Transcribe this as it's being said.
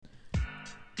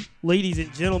Ladies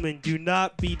and gentlemen, do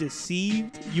not be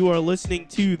deceived. You are listening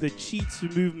to the Cheats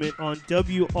Movement on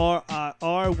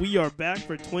WRIR. We are back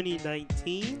for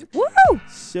 2019. Woo!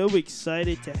 So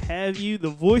excited to have you.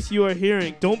 The voice you are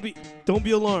hearing, don't be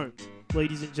alarmed,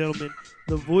 ladies and gentlemen.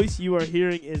 The voice you are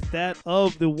hearing is that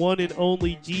of the one and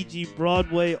only Gigi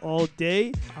Broadway all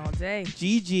day. All day.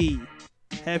 Gigi,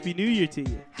 Happy New Year to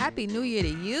you. Happy New Year to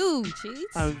you,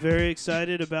 Cheats. I'm very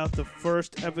excited about the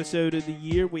first episode of the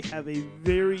year. We have a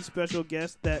very special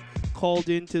guest that called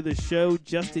into the show.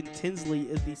 Justin Tinsley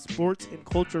is the sports and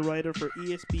culture writer for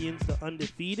ESPN's The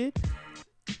Undefeated.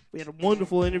 We had a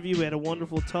wonderful interview. We had a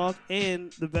wonderful talk.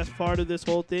 And the best part of this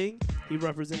whole thing, he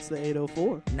represents the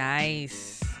 804.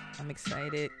 Nice. I'm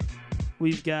excited.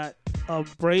 We've got a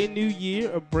brand new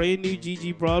year, a brand new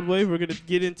Gigi Broadway. We're going to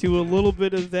get into a little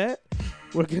bit of that.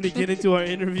 We're going to get into our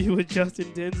interview with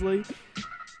Justin Tinsley.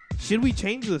 Should we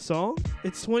change the song?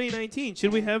 It's 2019.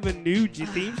 Should we have a new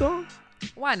theme song?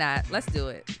 Why not? Let's do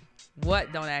it.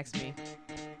 What? Don't ask me.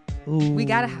 Ooh. We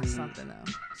got to have something,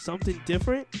 though. Something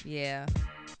different? Yeah.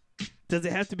 Does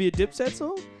it have to be a Dipset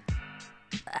song?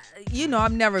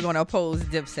 I'm never going to oppose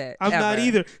Dipset. I'm ever. not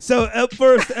either. So, up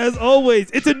first, as always,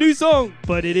 it's a new song.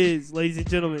 But it is, ladies and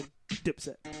gentlemen,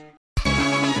 Dipset.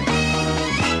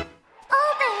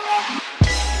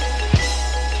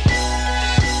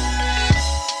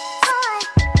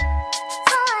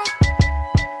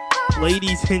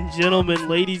 Ladies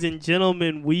and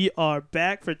gentlemen, we are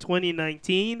back for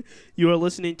 2019. You are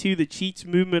listening to the Cheats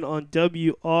Movement on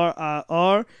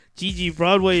WRIR. Gigi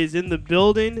Broadway is in the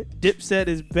building. Dipset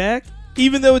is back,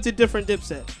 even though it's a different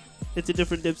Dipset. It's a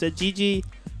different Dipset. Gigi,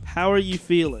 how are you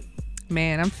feeling?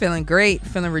 Man, I'm feeling great,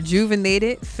 feeling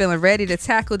rejuvenated, feeling ready to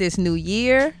tackle this new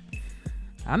year.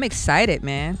 I'm excited,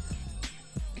 man.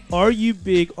 Are you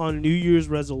big on New Year's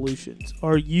resolutions?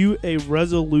 Are you a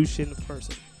resolution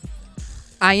person?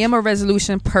 I am a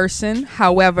resolution person.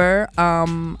 However,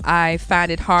 I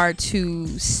find it hard to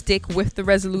stick with the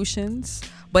resolutions.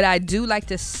 But I do like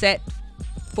to set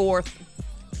forth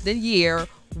the year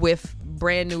with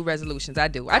brand new resolutions. I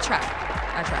do. I try.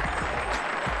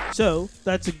 So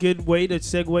that's a good way to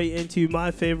segue into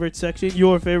my favorite section,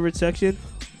 your favorite section.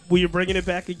 We are bringing it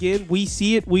back again. We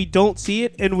see it, we don't see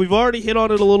it, and we've already hit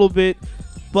on it a little bit.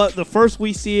 But the first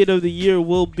we see it of the year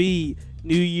will be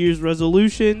New Year's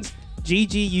resolutions.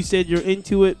 Gigi, you said you're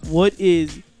into it. What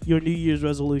is your New Year's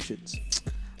resolutions?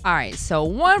 All right. So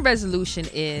one resolution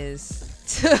is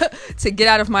to get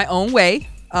out of my own way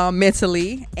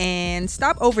mentally and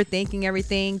stop overthinking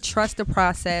everything, trust the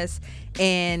process,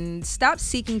 and stop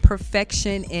seeking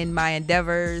perfection in my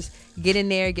endeavors. Get in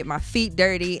there, get my feet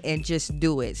dirty, and just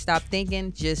do it. Stop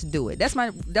thinking, just do it. That's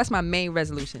my main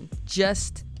resolution.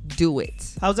 Just do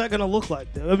it. How's that going to look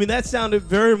like, though? I mean, that sounded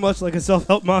very much like a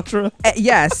self-help mantra.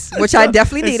 Yes, which I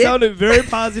definitely needed. It sounded very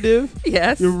positive.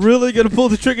 Yes. You're really going to pull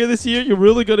the trigger this year. You're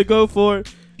really going to go for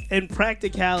it. In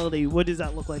practicality, what does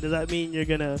that look like? Does that mean you're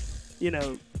going to,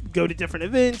 go to different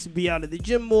events, be out of the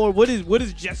gym more? What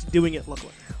is just doing it look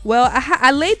like? Well,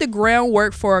 I laid the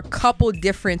groundwork for a couple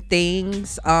different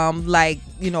things, like,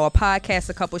 a podcast,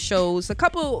 a couple shows, a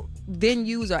couple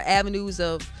venues or avenues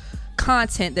of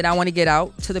content that I want to get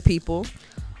out to the people.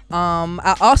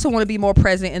 I also want to be more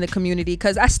present in the community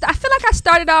because I feel like I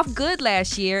started off good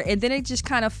last year and then it just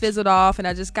kind of fizzled off and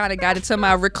I just kind of got into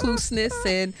my recluseness,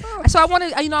 and so I want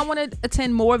to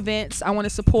attend more events. I want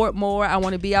to support more. I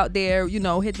want to be out there,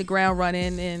 hit the ground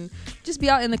running and just be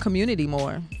out in the community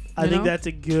more. I think that's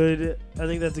a good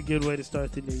way to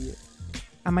start the new year.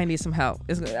 I might need some help.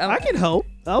 I can help.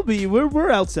 We're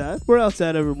outside. We're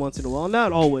outside every once in a while.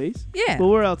 Not always. Yeah. But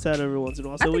we're outside every once in a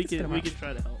while. So we can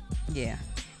try to help. Yeah.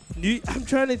 I'm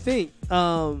trying to think.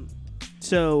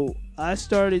 So I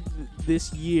started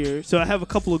this year. So I have a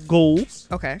couple of goals.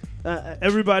 Okay.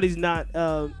 Everybody's not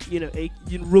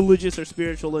religious or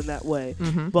spiritual in that way.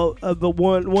 Mm-hmm. But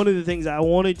one of the things I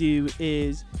want to do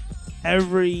is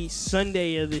every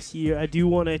Sunday of this year, I do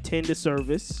want to attend a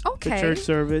service, a church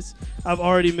service. I've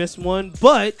already missed one,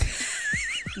 but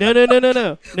no.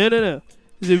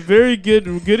 It's a very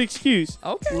good excuse.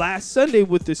 Okay. Last Sunday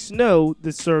with the snow,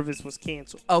 the service was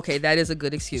canceled. Okay, that is a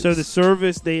good excuse. So the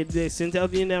service, they sent out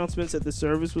the announcements that the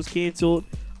service was canceled.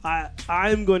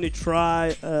 I'm going to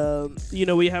try,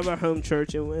 we have our home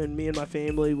church, and me and my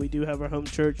family, we do have our home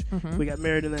church. Mm-hmm. We got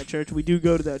married in that church. We do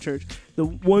go to that church. The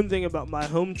one thing about my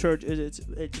home church is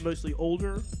it's mostly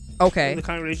older. Okay. The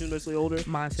congregation is mostly older.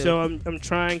 Mine too. So I'm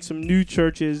trying some new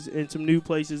churches and some new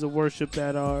places of worship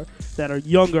that are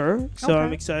younger. So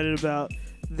I'm excited about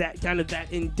that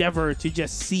endeavor to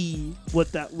just see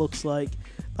what that looks like.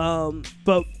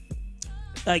 But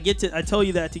I tell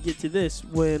you that to get to this,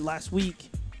 when last week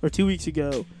or 2 weeks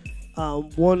ago,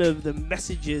 one of the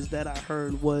messages that I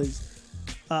heard was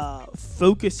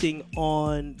focusing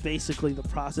on basically the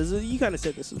process. You kind of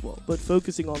said this as well, but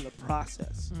focusing on the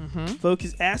process.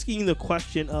 Asking the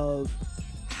question of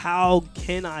how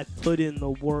can I put in the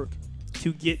work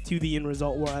to get to the end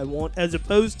result where I want, as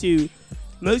opposed to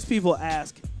most people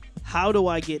ask, how do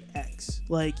I get X?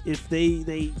 Like if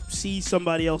they see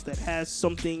somebody else that has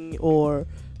something, or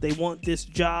they want this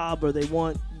job, or they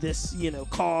want this,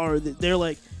 car, they're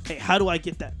like, hey, how do I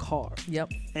get that car?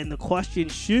 Yep. And the question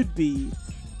should be,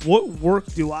 what work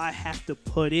do I have to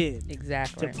put in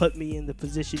exactly to put me in the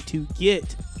position to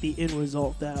get the end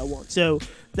result that I want? So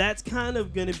that's kind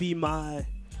of going to be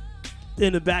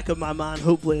in the back of my mind,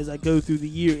 hopefully, as I go through the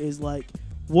year, is like,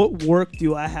 what work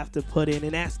do I have to put in?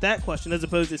 And ask that question, as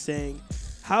opposed to saying,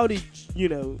 how did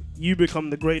you become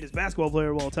the greatest basketball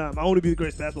player of all time? I want to be the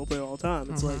greatest basketball player of all time.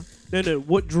 It's like, no,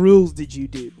 what drills did you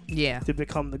do to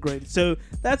become the greatest? So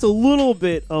that's a little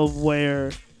bit of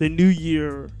where the new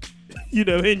year,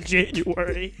 in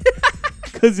January,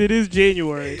 because it is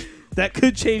January, that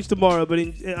could change tomorrow. But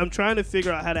I'm trying to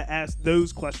figure out how to ask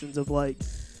those questions of like,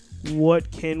 what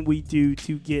can we do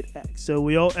to get X? So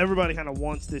everybody kind of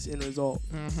wants this end result,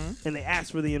 and they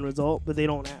ask for the end result, but they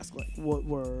don't ask like,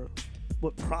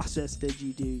 what process did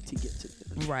you do to get to the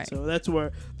end result? Right. So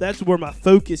that's where my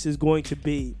focus is going to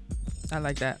be. I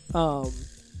like that.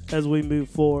 As we move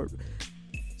forward.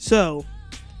 So,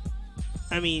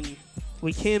 I mean,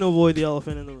 we can't avoid the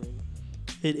elephant in the room.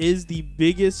 It is the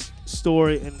biggest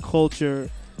story in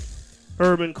culture,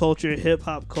 urban culture, hip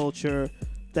hop culture,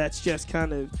 that's just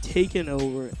kind of taken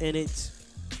over, and it's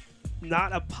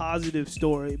not a positive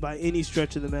story by any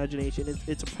stretch of the imagination.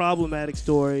 It's a problematic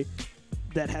story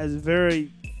that has I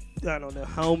don't know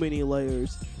how many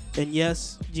layers. And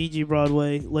yes, GG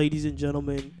Broadway, ladies and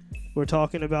gentlemen, we're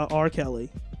talking about R. Kelly.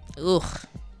 Ugh.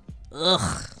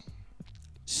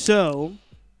 So,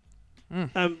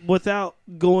 without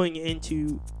going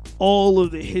into all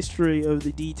of the history of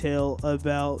the detail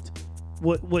about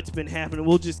what's been happening,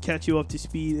 we'll just catch you up to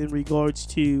speed in regards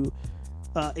to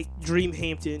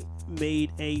Dreamhampton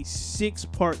made a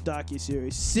 6-part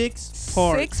docuseries. 6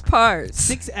 parts.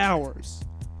 6 hours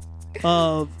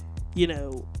of,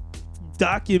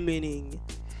 documenting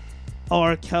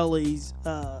R. Kelly's,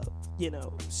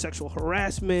 sexual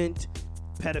harassment,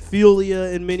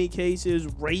 pedophilia in many cases,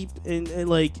 rape, and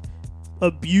like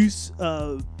abuse,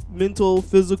 mental,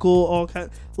 physical, all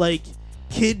kind, like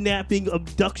kidnapping,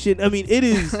 abduction. I mean, it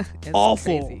is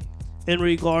awful crazy. In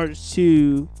regards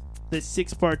to the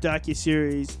 6-part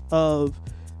docuseries of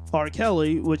R.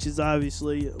 Kelly, which is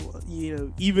obviously,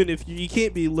 even if you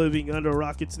can't be living under a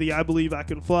rock, it's the I Believe I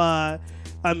Can Fly.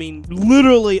 I mean,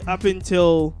 literally up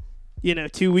until,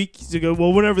 2 weeks ago,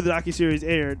 well, whenever the docuseries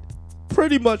aired,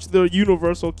 pretty much the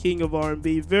universal king of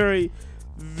R&B, very,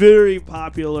 very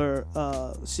popular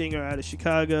singer out of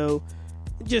Chicago,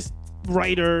 just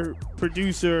writer,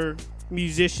 producer,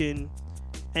 musician,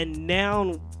 and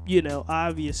now,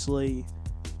 obviously,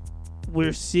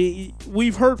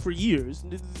 we've heard for years.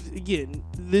 Again,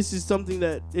 this is something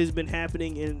that has been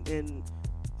happening in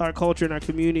our culture and our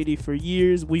community for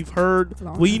years. We've heard,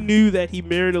 we knew that he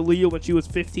married Aaliyah when she was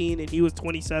 15 and he was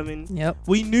 27. Yep.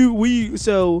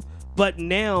 But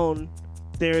now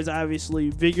there's obviously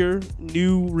vigor,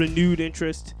 renewed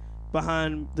interest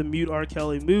behind the Mute R.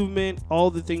 Kelly movement, all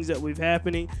the things that we've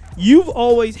happening. You've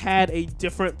always had a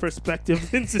different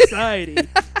perspective in society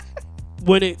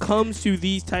when it comes to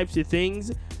these types of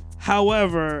things.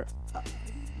 However,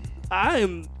 I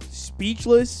am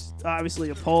speechless, obviously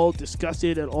appalled,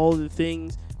 disgusted at all the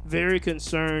things, very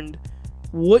concerned.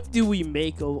 What do we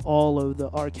make of all of the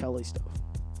R. Kelly stuff?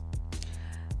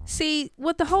 See,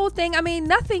 with the whole thing, I mean,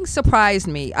 nothing surprised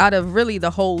me out of really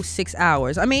the whole 6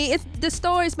 hours. I mean, the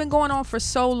story's been going on for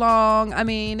so long. I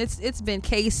mean, it's been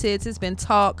cases, it's been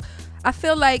talk. I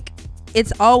feel like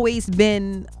it's always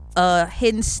been a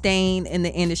hidden stain in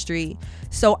the industry.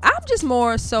 So I'm just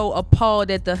more so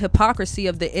appalled at the hypocrisy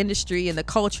of the industry and the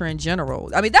culture in general.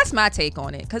 I mean, that's my take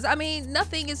on it. Because, I mean,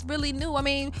 nothing is really new. I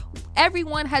mean,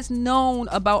 everyone has known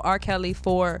about R. Kelly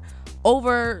for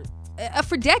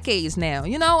decades now.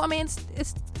 I mean,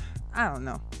 it's I don't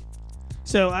know.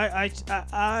 So I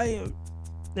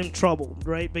am troubled,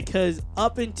 right? Because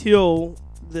up until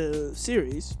the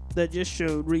series that just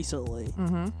showed recently,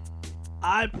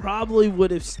 I probably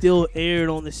would have still erred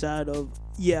on the side of,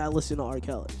 I listen to R.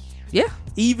 Kelly. Yeah.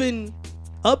 Even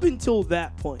up until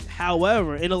that point.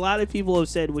 However, and a lot of people have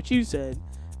said what you said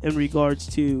in regards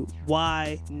to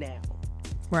why now.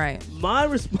 Right. My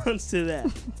response to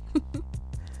that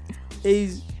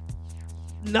is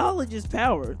knowledge is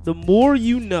power. The more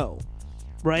you know,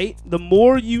 right? The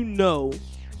more you know,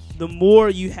 the more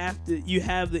you have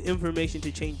the information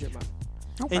to change your mind.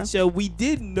 Okay. And so we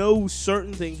did know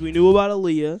certain things. We knew about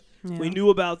Aaliyah. Yeah. We knew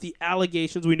about the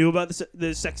allegations. We knew about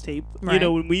the sex tape. Right. You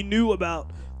know, and we knew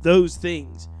about those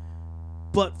things.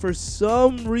 But for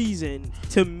some reason,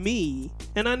 to me,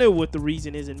 and I know what the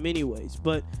reason is in many ways,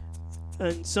 but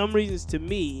in some reasons to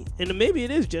me, and maybe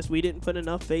it is just we didn't put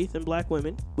enough faith in black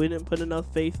women. We didn't put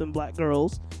enough faith in black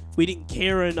girls. We didn't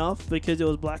care enough because it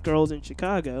was black girls in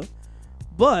Chicago.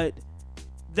 But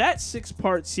that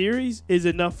 6-part series is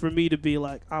enough for me to be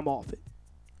like, I'm off it.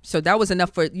 So that was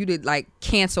enough for you to like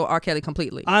cancel R. Kelly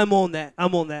completely. I'm on that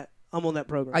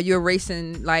program. Are you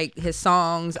erasing like his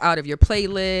songs out of your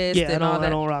playlist? Yeah, and all that? I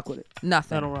don't rock with it.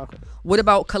 Nothing. I don't rock with it. What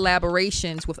about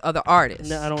collaborations with other artists?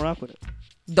 No, I don't rock with it.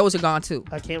 Those are gone too.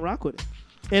 I can't rock with it.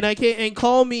 And I can't, and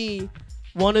call me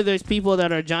one of those people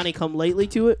that are Johnny come lately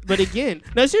to it. But again,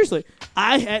 no, seriously,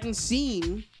 I hadn't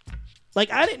seen, like,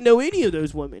 I didn't know any of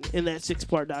those women in that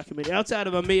 6-part documentary. Outside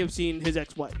of, I may have seen his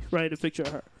ex-wife, right? A picture of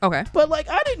her. Okay. But, like,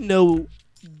 I didn't know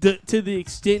to the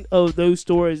extent of those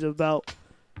stories about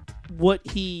what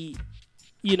he,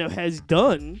 has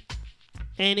done.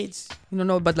 And it's... You don't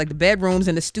know about, like, the bedrooms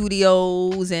and the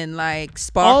studios and, like,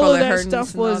 Sparkle and her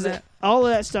stuff and all that? All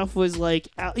of that stuff was, like,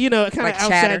 kind of Like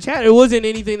outside chatter. It wasn't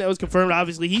anything that was confirmed.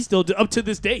 Obviously, he's still... Up to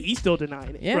this day, he's still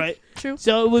denying it, yeah, right? True.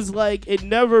 So it was like, it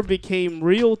never became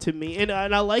real to me. And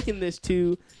I liken this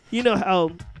to,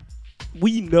 how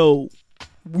we know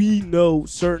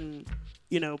certain,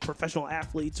 professional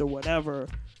athletes or whatever,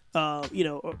 or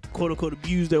quote unquote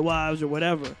abuse their wives or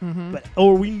whatever. Mm-hmm.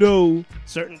 Or we know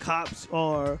certain cops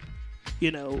are,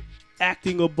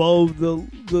 acting above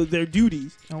their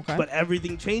duties. Okay. But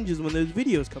everything changes when those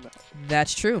videos come out.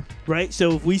 That's true. Right?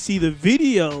 So if we see the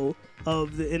video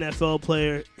of the NFL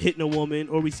player hitting a woman,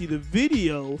 or we see the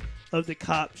video of the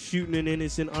cop shooting an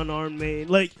innocent unarmed man,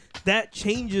 like, that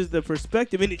changes the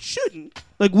perspective, and it shouldn't.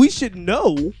 Like, we should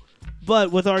know.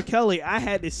 But with R. Kelly, I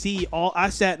had to see I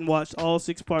sat and watched all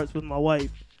 6 parts with my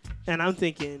wife, and I'm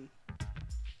thinking,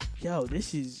 yo,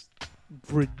 this is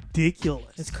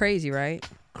ridiculous. It's crazy, right?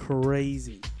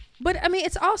 Crazy. But I mean,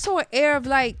 it's also an air of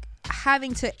like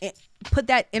having to put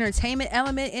that entertainment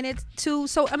element in it too.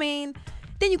 So I mean,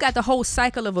 then you got the whole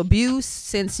cycle of abuse,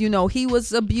 since he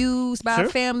was abused by a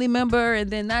family member, and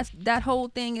then that whole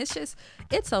thing.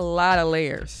 It's a lot of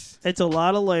layers. It's a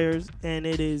lot of layers, and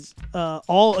it is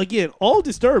all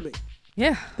disturbing.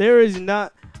 Yeah. There is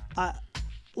not.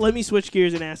 Let me switch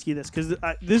gears and ask you this, because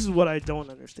this is what I don't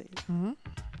understand. Mm-hmm.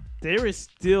 There is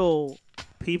still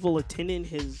people attending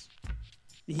his.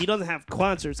 He doesn't have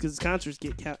concerts because his concerts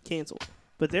get canceled.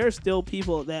 But there are still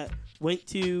people that went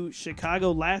to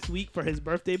Chicago last week for his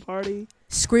birthday party,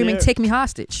 screaming, "Take me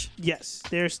hostage!" Yes,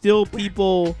 there are still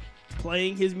people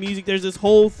playing his music. There's this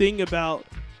whole thing about,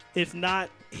 if not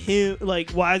him,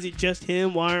 like, why is it just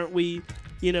him? Why aren't we,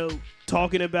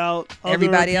 talking about other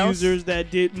everybody abusers else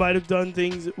that might have done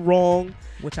things wrong?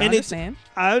 Which I understand.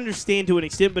 I understand to an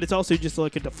extent, but it's also just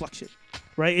like a deflection,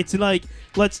 right? It's like,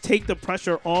 let's take the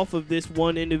pressure off of this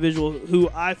one individual who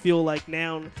I feel like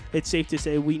now it's safe to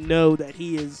say we know that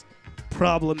he is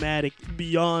problematic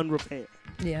beyond repair.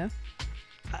 Yeah.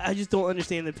 I just don't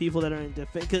understand the people that are in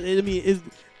defense. Because, I mean,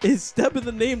 is Step in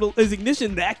the Name, is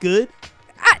Ignition that good?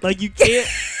 Like, you can't...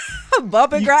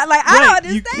 Bump and grind. Like, I don't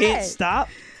understand. You can't stop?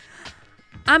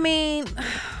 I mean...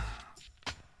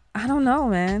 I don't know,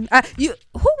 man.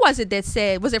 Who was it that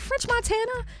said? Was it French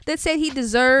Montana that said he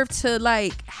deserved to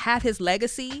like have his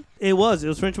legacy? It was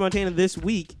French Montana this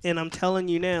week, and I'm telling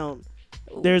you now,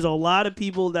 there's a lot of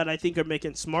people that I think are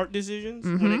making smart decisions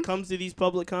when it comes to these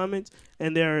public comments,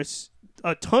 and there's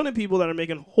a ton of people that are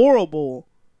making horrible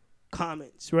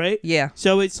comments, right? Yeah.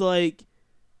 So it's like,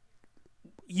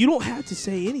 you don't have to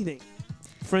say anything.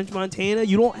 French Montana,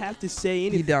 you don't have to say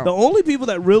anything. You don't. The only people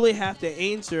that really have to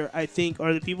answer, I think,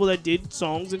 are the people that did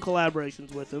songs and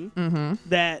collaborations with him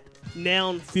that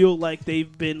now feel like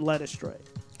they've been led astray.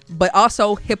 But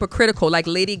also hypocritical, like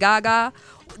Lady Gaga.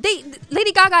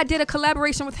 Lady Gaga did a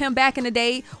collaboration with him back in the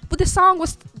day, but the song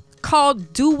was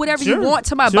called "Do Whatever You Want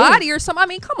to My Body" or something. I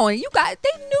mean, come on,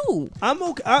 they knew.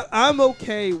 I'm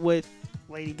okay with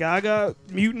Lady Gaga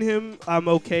muting him. I'm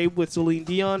okay with Celine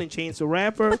Dion and Chance the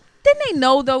Rapper. But didn't they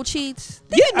know though, Cheats?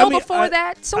 Didn't they know before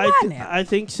that? So why now? I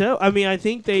think so. I mean, I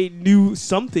think they knew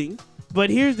something. But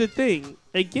here's the thing.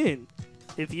 Again,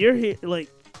 if you're here, like,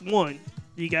 one,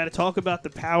 you got to talk about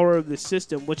the power of the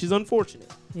system, which is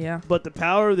unfortunate. Yeah. But the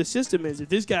power of the system is, if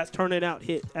this guy's turning out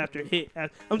hit after hit, I'm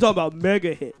talking about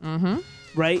mega hit,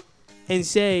 right? And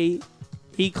say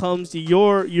he comes to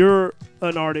you're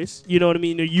an artist, you know what I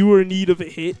mean? Or you were in need of a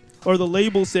hit, or the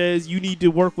label says you need to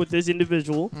work with this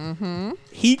individual. Mm-hmm.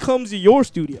 He comes to your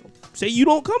studio. Say you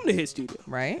don't come to his studio.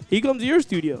 Right. He comes to your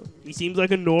studio. He seems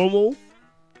like a normal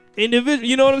individual.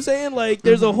 You know what I'm saying? Like,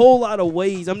 there's a whole lot of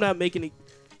ways. I'm not making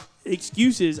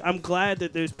excuses. I'm glad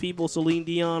that there's people, Celine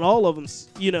Dion, all of them,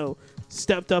 you know,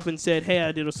 stepped up and said, hey,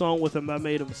 I did a song with him. I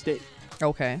made a mistake.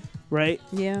 Okay. Right?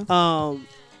 Yeah.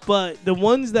 But the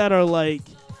ones that are like,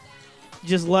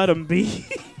 just let them be.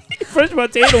 Fresh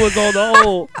Potato was on the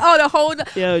whole. Oh, the whole.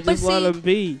 Yeah, just let them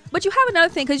be. But you have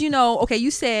another thing, because, you know, okay,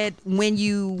 you said when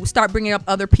you start bringing up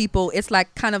other people, it's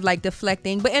like kind of like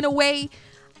deflecting. But in a way,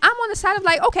 I'm on the side of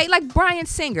like, okay, like Bryan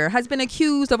Singer has been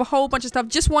accused of a whole bunch of stuff.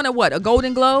 Just won a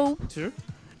Golden Globe? Sure.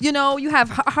 You know, you have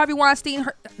Harvey Weinstein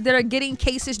that are getting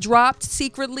cases dropped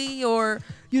secretly or,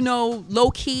 you know, low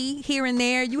key here and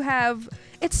there. You have,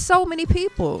 it's so many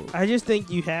people. I just think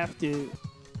you have to,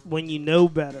 when you know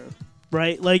better,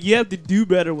 right? Like, you have to do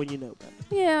better when you know better.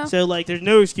 Yeah. So, like, there's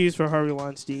no excuse for Harvey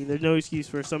Weinstein. There's no excuse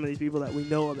for some of these people that we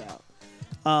know about.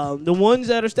 The ones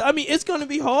that are still, I mean, it's going to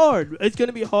be hard. It's going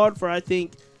to be hard for, I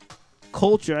think,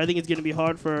 culture. I think it's going to be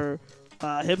hard for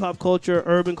hip-hop culture,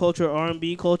 urban culture,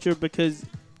 R&B culture, because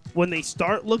when they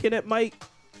start looking at Mike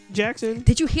Jackson.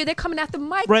 Did you hear they're coming after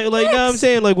Mike? Right, like, yes. no, I'm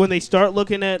saying, like, when they start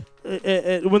looking at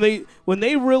when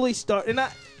they really start, and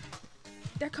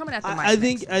they're coming after Mike.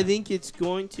 I think it's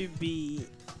going to be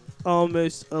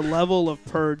almost a level of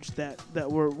purge that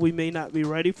we may not be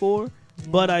ready for. Yeah.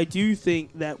 But I do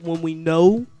think that when we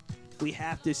know, we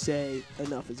have to say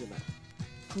enough is enough.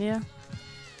 Yeah,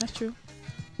 that's true.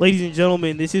 Ladies and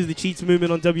gentlemen, this is the Cheats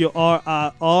Movement on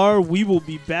WRIR. We will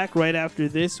be back right after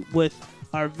this with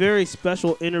our very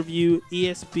special interview,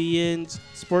 ESPN's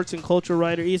sports and culture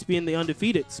writer, ESPN the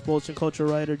undefeated sports and culture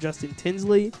writer, Justin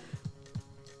Tinsley.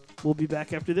 We'll be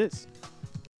back after this.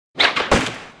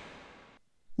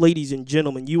 Ladies and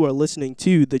gentlemen, you are listening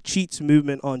to the Cheats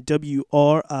Movement on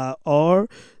WRIR.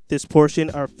 This portion,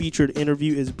 our featured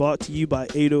interview, is brought to you by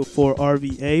 804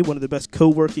 RVA, one of the best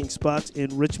co-working spots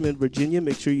in Richmond, Virginia.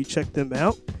 Make sure you check them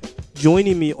out.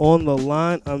 Joining me on the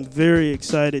line, I'm very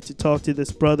excited to talk to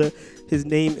this brother. His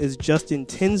name is Justin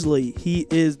Tinsley. He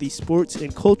is the sports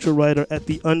and culture writer at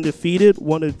The Undefeated,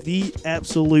 one of the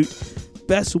absolute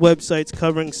best websites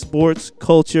covering sports,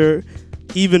 culture,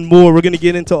 even more. We're going to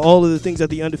get into all of the things that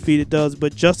The Undefeated does.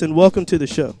 But Justin, welcome to the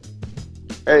show.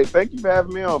 Hey, thank you for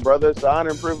having me on, brother. It's an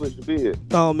honor and privilege to be here.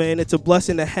 Oh, man, it's a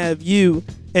blessing to have you.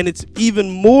 And it's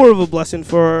even more of a blessing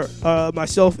for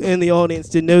myself and the audience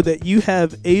to know that you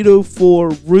have 804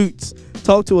 roots.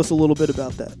 Talk to us a little bit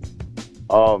about that.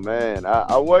 Oh, man.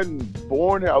 I wasn't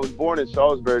born here. I was born in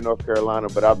Salisbury, North Carolina,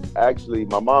 but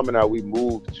my mom and I, we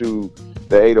moved to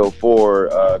the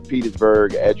 804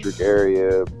 Petersburg, Ettrick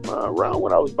area around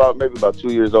when I was maybe about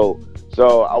 2 years old.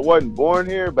 So I wasn't born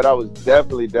here, but I was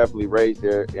definitely raised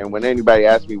here. And when anybody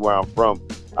asks me where I'm from,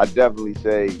 I definitely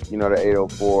say, you know, the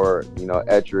 804, you know,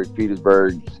 Ettrick,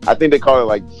 Petersburg. I think they call it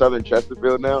like Southern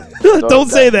Chesterfield now. So Don't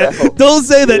say that. Don't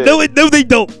say that. Yeah. No, they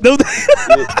don't. No,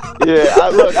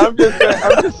 I'm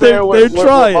just saying what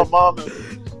my mom.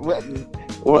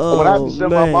 When I have to send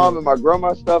my mom and my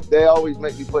grandma stuff, they always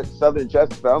make me put Southern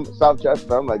Chesterfield, South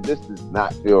Chesterfield. I'm like, this does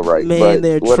not feel right. Man, but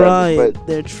they're trying.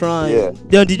 They're trying.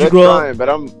 Yeah. Did you grow up?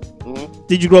 But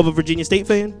Did you grow up a Virginia State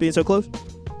fan, being so close?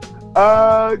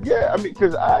 Yeah. I mean,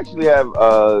 because I actually have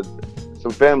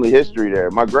some family history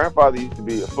there. My grandfather used to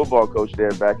be a football coach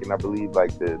there back in, I believe,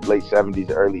 like the late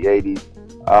 70s, early 80s.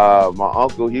 My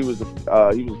uncle, he was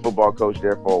a football coach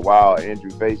there for a while, Andrew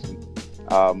Faison.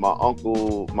 My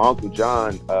uncle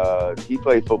John, he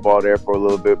played football there for a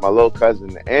little bit. My little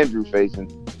cousin Andrew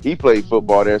Faison, he played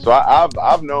football there. So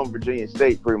I've known Virginia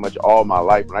State pretty much all my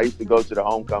life. And I used to go to the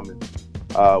homecomings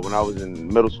when I was in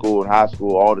middle school and high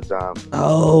school all the time.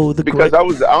 Oh, because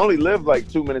I only lived like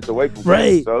 2 minutes away from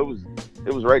campus, so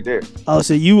it was right there. Oh,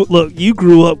 so you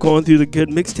grew up going through the good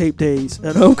mixtape days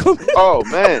at homecoming. Oh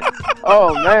man,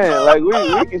 like we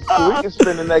can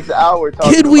spend the next hour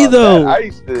talking. Could we about though? That. I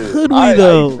used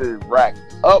to rack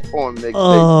up on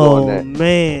mixtapes doing that. Oh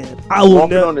man, I will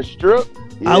walking on the strip.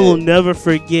 Yeah. I will never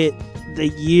forget the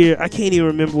year. I can't even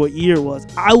remember what year it was.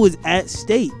 I was at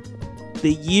State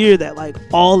the year that like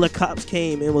all the cops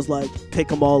came and was like, pick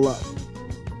them all up.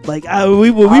 Like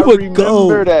we would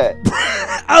go. That.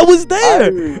 I was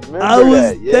there. I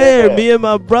was there. Me and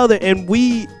my brother, and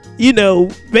we, you know,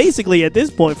 basically at this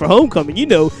point for homecoming, you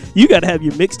know, you got to have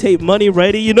your mixtape money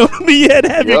ready. You know what I mean? You had to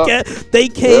have your cat. They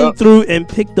came through and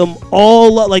picked them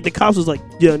all up. Like the cops was like,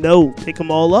 no, pick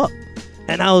them all up.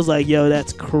 And I was like, yo,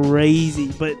 that's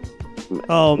crazy. But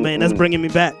oh man, that's bringing me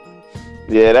back.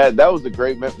 Yeah, that was a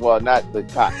great well, not the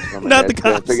cops coming Not there the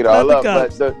cops. pick it Not all the up,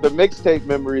 cops. but the mixtape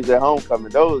memories at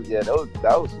homecoming, that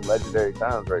was some legendary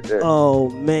times right there. Oh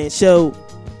man, so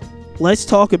let's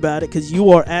talk about it because you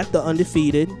are at the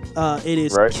Undefeated. It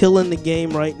is Right. killing the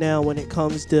game right now when it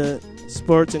comes to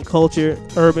sports and culture,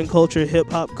 urban culture, hip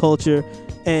hop culture,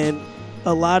 and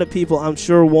a lot of people I'm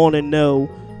sure want to know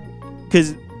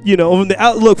because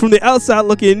from the outside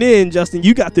looking in, Justin,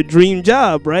 you got the dream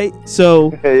job, right?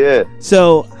 So Yeah.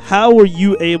 So how were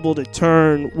you able to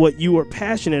turn what you were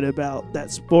passionate about, that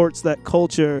sports, that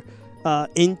culture,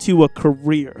 into a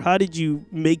career? How did you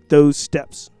make those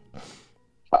steps?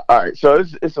 All right, so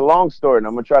it's a long story, and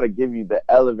I'm gonna try to give you the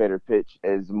elevator pitch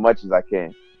as much as I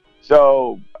can.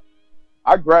 So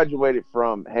I graduated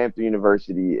from Hampton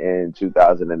University in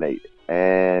 2008,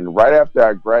 and right after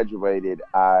I graduated,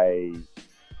 I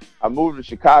moved to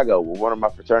Chicago with one of my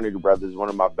fraternity brothers, one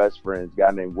of my best friends, a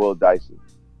guy named Will Dyson,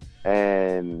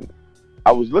 and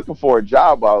I was looking for a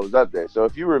job while I was up there. So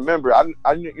if you remember, I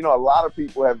a lot of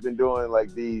people have been doing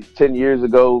like these 10 years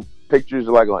ago pictures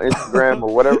like on Instagram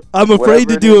or whatever. I'm afraid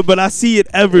to do it, but I see it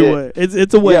everywhere. Yeah.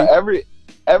 It's a way. Yeah,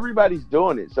 everybody's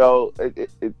doing it. So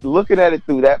looking at it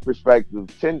through that perspective,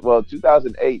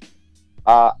 2008,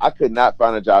 I could not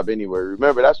find a job anywhere.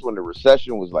 Remember, that's when the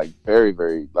recession was like very,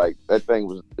 very like that thing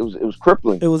was it was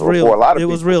crippling. It was real. For a lot of it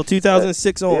people. Was real.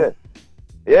 2006 on.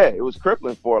 Yeah, it was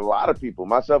crippling for a lot of people,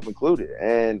 myself included.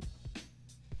 And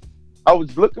I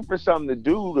was looking for something to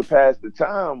do to pass the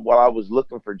time while I was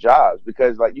looking for jobs,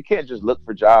 because like you can't just look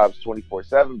for jobs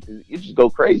 24/7 because you just go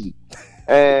crazy.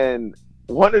 And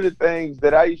one of the things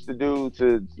that I used to do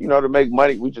to make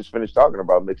money, we just finished talking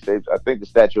about mixtapes. I think the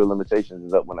statute of limitations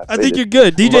is up when I think you're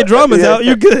good. DJ Drama's out.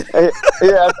 You're good.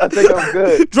 Yeah, I think I'm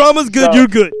good. Drama's good. So, you're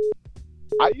good.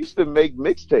 I used to make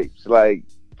mixtapes like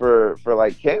for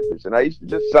like campus, and I used to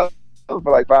just sell them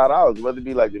for like $5, whether it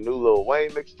be like the new Lil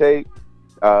Wayne mixtape,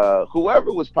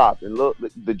 whoever was popping,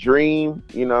 the Dream,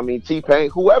 T-Pain,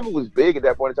 whoever was big at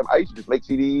that point in time. I used to just make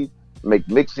CDs, make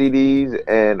mix CDs,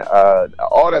 and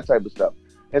all that type of stuff.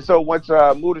 And so once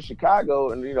I moved to Chicago,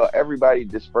 and everybody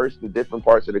dispersed to different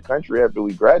parts of the country after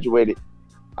we graduated,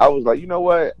 I was like, you know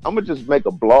what? I'm gonna just make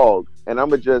a blog, and I'm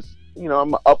gonna just, I'm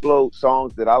gonna upload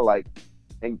songs that I like,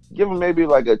 and give them maybe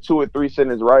like a 2 or 3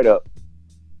 sentence write up.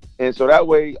 And so that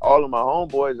way, all of my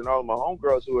homeboys and all of my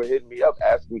homegirls who are hitting me up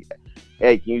asking me,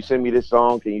 hey, can you send me this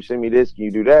song? Can you send me this? Can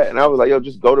you do that? And I was like, yo,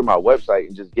 just go to my website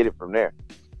and just get it from there.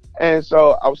 And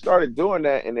so I started doing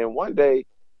that. And then one day,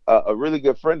 a really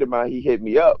good friend of mine, he hit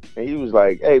me up and he was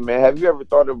like, hey, man, have you ever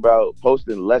thought about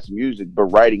posting less music but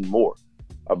writing more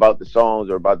about the songs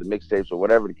or about the mixtapes or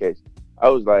whatever the case? I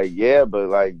was like, yeah, but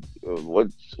like,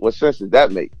 what sense does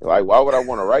that make? Like, why would I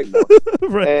want to write more?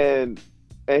 Right.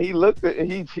 And he looked at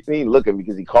he didn't look at me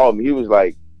because he called me. He was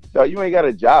like, yo, you ain't got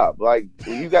a job. Like,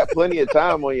 you got plenty of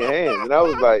time on your hands. And I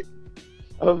was like,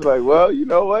 well, you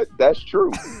know what? That's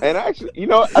true. And actually,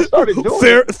 I started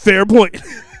doing fair point.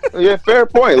 Yeah, fair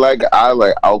point. Like,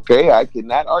 okay, I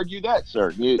cannot argue that,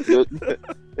 sir.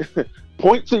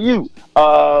 Point to you.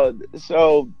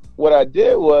 So what I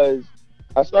did was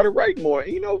I started writing more.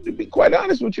 And, to be quite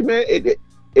honest with you, man,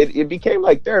 it became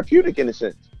like therapeutic in a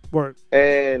sense. Word.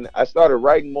 And I started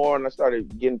writing more, and I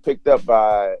started getting picked up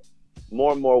by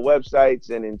more and more websites.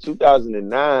 And in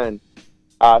 2009,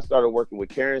 I started working with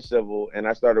Karen Civil, and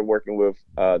I started working with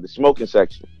the smoking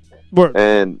section. Word.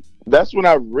 And that's when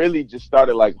I really just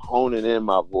started like honing in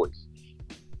my voice.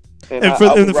 And for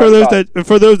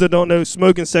those that don't know,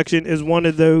 Smoking Section is one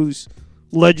of those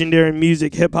legendary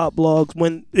music hip hop blogs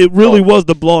when it really was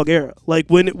the blog era. Like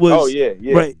when it was. Oh yeah.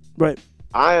 Right.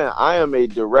 I am a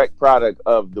direct product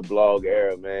of the blog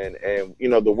era, man. And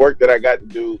the work that I got to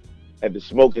do at the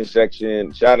Smoking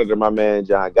Section. Shout out to my man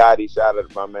John Gotti. Shout out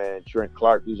to my man Trent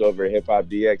Clark, who's over at Hip Hop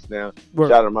DX now. Word.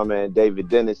 Shout out to my man David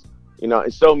Dennis.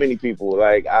 And so many people,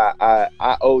 like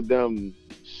I owe them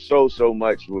so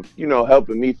much with,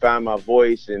 helping me find my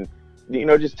voice and,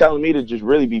 just telling me to just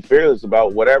really be fearless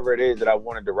about whatever it is that I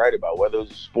wanted to write about, whether it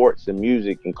was sports and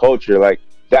music and culture. Like,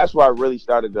 that's where I really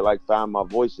started to like find my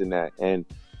voice in that. And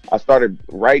I started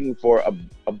writing for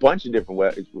a bunch of different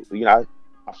ways. I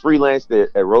freelanced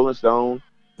at Rolling Stone.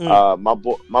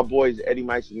 My boys Eddie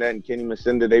Meisonet and Kenny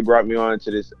Macinda, they brought me on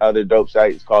to this other dope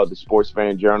site. It's called the Sports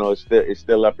Fan Journal. It's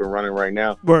still up and running right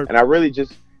now. Word. And I really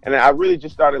just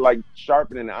started like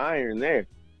sharpening the iron there.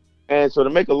 And so to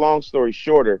make a long story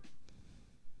shorter,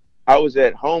 I was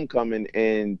at homecoming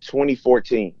in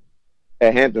 2014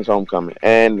 at Hampton's homecoming,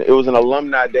 and it was an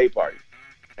alumni day party.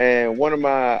 And one of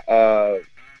my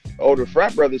older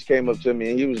frat brothers came up to me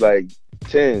and he was like,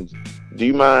 Tins, do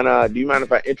you mind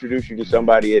if I introduce you to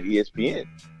somebody at ESPN?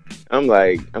 I'm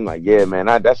like, yeah, man.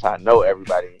 That's how I know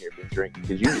everybody in here been drinking.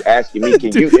 Because you asking me,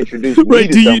 can you introduce me Right?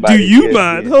 to somebody? Do you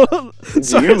mind?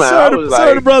 Do you mind?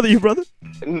 Sorry to bother you, brother.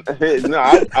 No,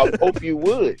 I hope you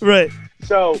would. Right.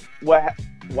 So what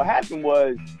happened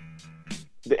was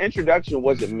the introduction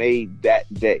wasn't made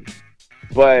that day,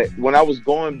 but when I was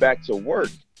going back to work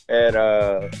at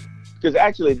because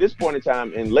actually at this point in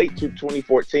time in late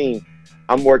 2014.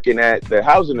 I'm working at the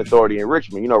Housing Authority in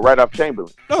Richmond, right off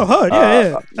Chamberlain. Oh, huh,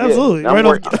 yeah, absolutely.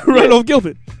 Yeah. Right off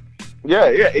Gilpin. Yeah,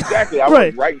 exactly. I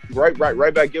right. work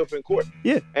right by Gilpin Court.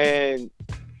 Yeah. And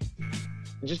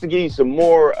just to give you some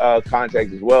more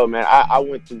context as well, man, I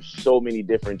went through so many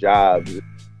different jobs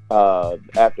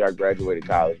after I graduated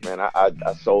college, man.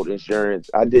 I sold insurance.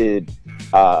 I did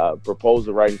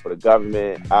proposal writing for the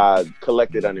government. I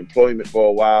collected unemployment for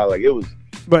a while. Like it was.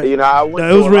 Right. I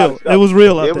went it was real. It was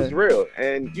real out there. It was real.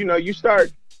 And you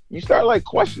start like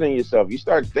questioning yourself. You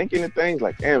start thinking of things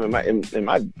like, damn, am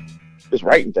I this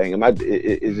writing thing?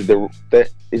 Is it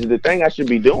the thing I should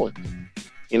be doing?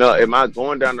 Am I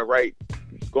going down the right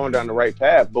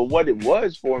path? But what it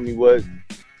was for me was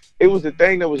it was the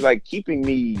thing that was like keeping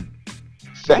me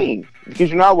sane.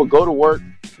 Because I would go to work,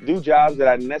 do jobs that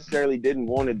I necessarily didn't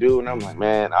want to do, and I'm like,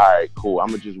 man, all right, cool. I'm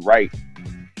gonna just write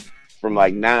from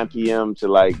like 9 p.m. to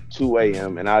like 2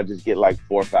 a.m. and I'll just get like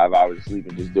 4 or 5 hours of sleep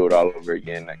and just do it all over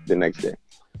again the next day.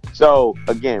 So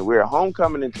again, we're at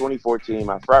homecoming in 2014.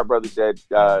 My frat brother said,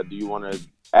 do you want to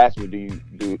ask me,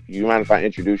 do you mind if I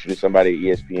introduce you to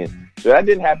somebody at ESPN? So that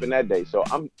didn't happen that day. So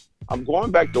I'm going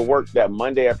back to work that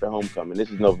Monday after homecoming. This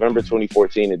is November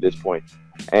 2014 at this point.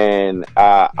 And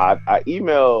I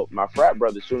emailed my frat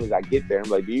brother as soon as I get there. I'm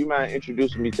like, do you mind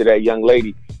introducing me to that young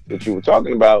lady that you were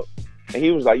talking about? And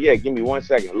he was like, yeah, give me 1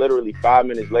 second. Literally 5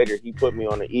 minutes later, he put me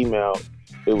on an email.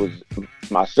 It was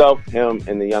myself, him,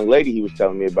 and the young lady he was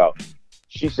telling me about.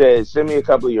 She said, send me a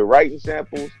couple of your writing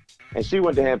samples. And she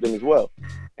went to Hampton as well.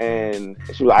 And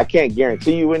she was like, I can't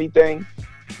guarantee you anything,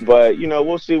 but,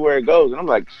 we'll see where it goes. And I'm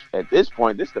like, at this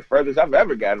point, this is the furthest I've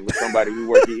ever gotten with somebody who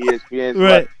worked at ESPN.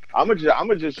 Right. I'm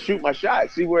gonna just shoot my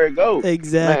shot, see where it goes.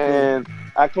 Exactly. And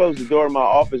I closed the door of my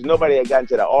office. Nobody had gotten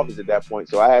to the office at that point,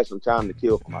 so I had some time to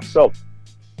kill for myself.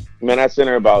 Man, I sent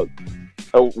her about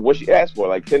what she asked for,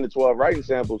 like 10 to 12 writing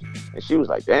samples, and she was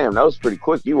like, "Damn, that was pretty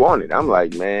quick. You on it?" I'm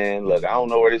like, "Man, look, I don't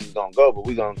know where this is gonna go, but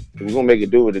we're gonna make it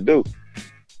do what it do."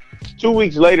 2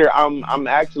 weeks later, I'm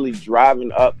actually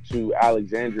driving up to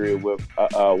Alexandria with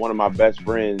one of my best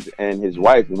friends and his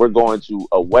wife, and we're going to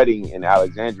a wedding in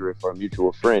Alexandria for a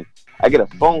mutual friend. I get a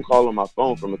phone call on my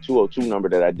phone from a 202 number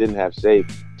that I didn't have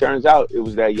saved. Turns out it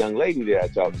was that young lady that I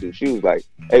talked to. She was like,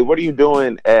 "Hey, what are you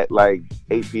doing at like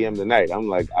 8 p.m. tonight?" I'm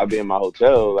like, "I'll be in my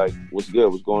hotel. Like, what's good?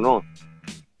 What's going on?"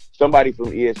 Somebody from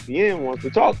ESPN wants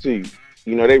to talk to you.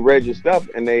 They read your stuff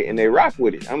and they rock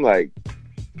with it. I'm like,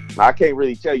 I can't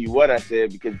really tell you what I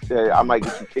said because I might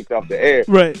get you kicked off the air.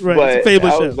 Right. But It's a family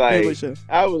I show. was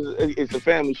like, it's a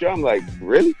family show. I'm like,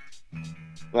 really?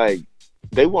 Like,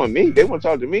 they want me? They want to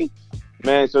talk to me?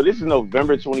 Man, so this is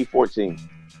November 2014.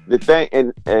 The thing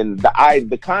and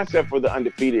the concept for the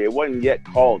undefeated, it wasn't yet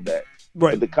called that.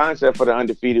 Right. But the concept for the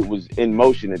undefeated was in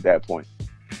motion at that point.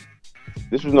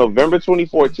 This was November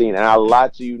 2014, and I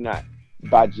lied to you not.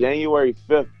 By January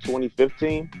 5th,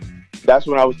 2015, that's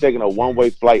when I was taking a one-way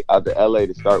flight out to LA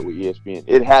to start with ESPN.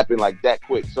 It happened like that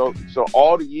quick. So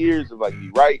all the years of like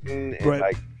me writing and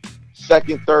like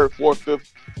second, third, fourth,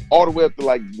 fifth, all the way up to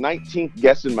like 19th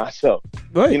guessing myself.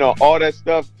 Right. All that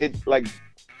stuff. It's like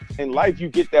in life, you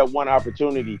get that one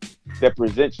opportunity that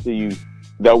presents to you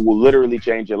that will literally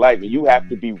change your life, and you have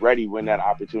to be ready when that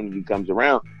opportunity comes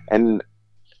around. And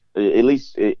at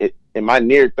least in my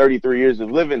near 33 years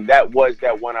of living, that was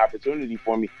that one opportunity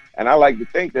for me. And I like to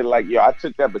think that I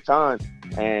took that baton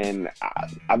and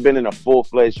I've been in a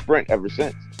full-fledged sprint ever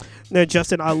since. Now,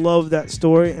 Justin, I love that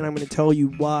story, and I'm going to tell you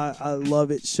why I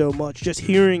love it so much. Just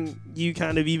hearing you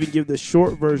kind of even give the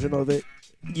short version of it,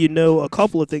 a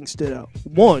couple of things stood out.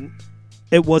 One,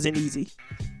 it wasn't easy,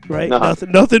 right?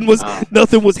 Nothing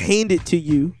was handed to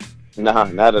you. Nah,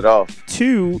 not at all.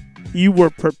 Two, you were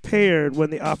prepared when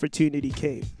the opportunity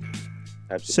came.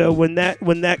 Absolutely. So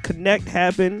when that connect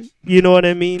happened, you know what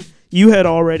I mean? You had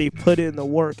already put in the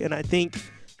work, and I think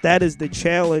that is the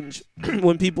challenge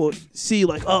when people see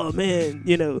like, oh man,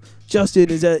 Justin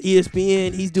is at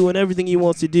ESPN, he's doing everything he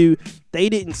wants to do. They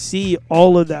didn't see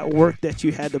all of that work that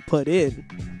you had to put in,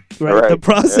 right? The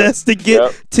process to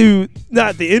get to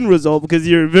not the end result because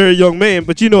you're a very young man,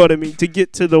 but you know what I mean, to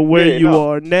get to the where you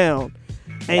are now.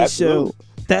 And Absolutely. So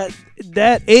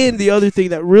that and the other thing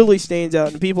that really stands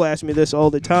out, and people ask me this all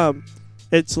the time,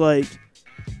 it's like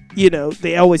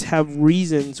they always have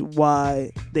reasons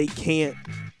why they can't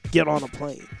get on a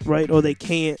plane, right? Or they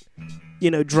can't,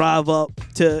 drive up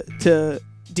to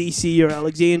DC or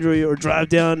Alexandria or drive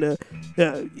down to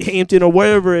Hampton or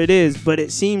wherever it is. But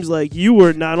it seems like you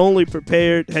were not only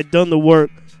prepared, had done the work,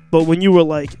 but when you were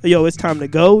like, yo, it's time to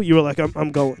go, you were like,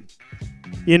 I'm going.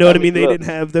 You know what I mean? They didn't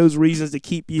have those reasons to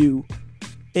keep you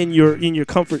in your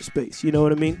comfort space. You know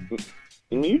what I mean?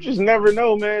 You just never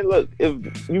know, man. Look,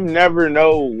 if you never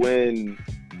know when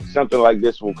something like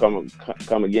this will come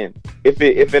again. If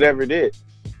it ever did,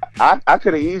 I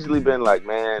could have easily been like,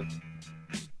 man,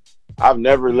 I've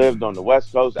never lived on the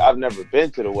West Coast. I've never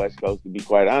been to the West Coast, to be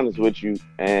quite honest with you.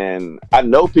 And I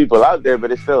know people out there,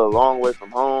 but it's still a long way from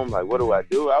home. Like, what do I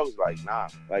do? I was like, nah.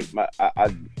 Like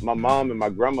my mom and my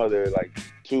grandmother are like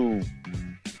two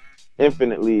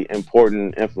infinitely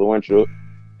important, influential,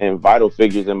 and vital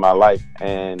figures in my life.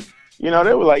 And they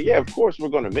were like, yeah, of course we're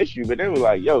gonna miss you, but they were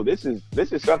like, yo, this is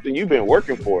something you've been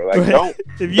working for. Like, right.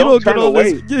 If you don't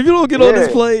get on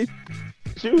this plane.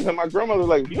 She was, and my grandmother was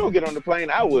like, if you don't get on the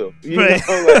plane, I will. Right.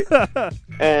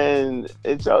 And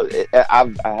so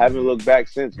I haven't looked back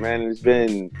since, man. It's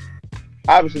been,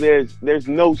 obviously there's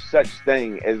no such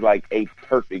thing as like a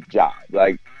perfect job.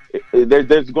 Like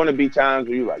there's going to be times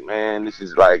where you're like, man, this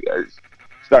is like it's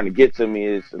starting to get to me.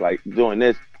 It's like doing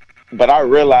this. But I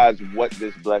realize what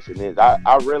this blessing is.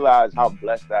 I realize how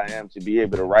blessed I am to be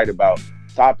able to write about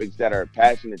topics that are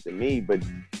passionate to me, but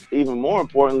even more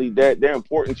importantly, they're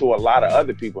important to a lot of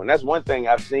other people. And that's one thing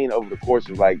I've seen over the course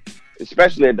of, like,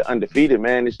 especially at the Undefeated,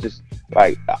 man. It's just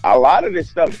like a lot of this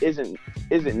stuff isn't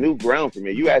new ground for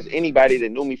me. You ask anybody that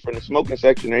knew me from the smoking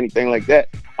section or anything like that,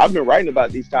 I've been writing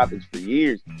about these topics for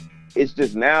years. It's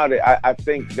just now that I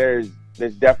think there's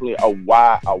definitely a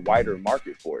wider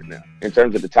market for it now in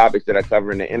terms of the topics that I cover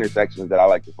and the intersections that I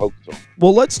like to focus on.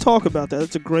 Well, let's talk about that.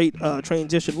 That's a great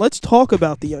transition. Let's talk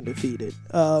about the Undefeated.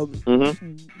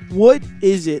 What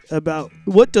is it about?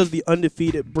 What does the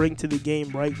Undefeated bring to the game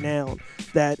right now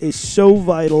that is so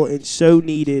vital and so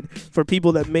needed for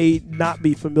people that may not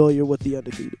be familiar with the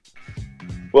Undefeated?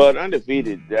 Well, the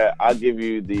Undefeated, I'll give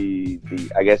you the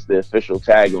I guess the official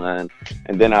tagline,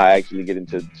 and then I'll actually get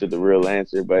into the real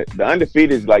answer. But the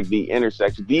Undefeated is like the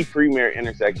intersection, the premier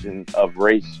intersection of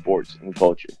race, sports, and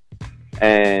culture.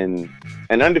 And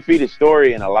an undefeated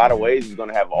story, in a lot of ways, is going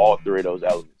to have all three of those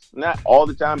elements. Not all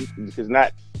the time, because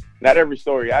not every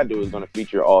story I do is going to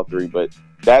feature all three, but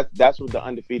that's what the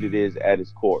Undefeated is at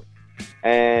its core.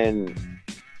 And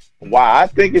why I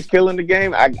think it's killing the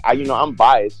game, I'm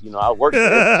biased. I work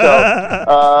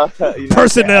there, so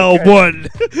personnel one.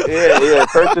 Yeah,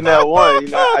 personnel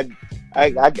one.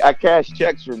 I cash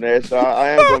checks from there, so I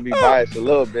am going to be biased a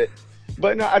little bit.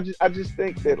 But no, I just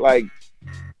think that, like,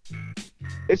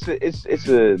 it's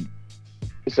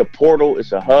a portal,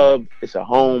 it's a hub, it's a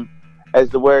home, as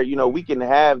to where we can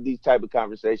have these type of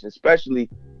conversations, especially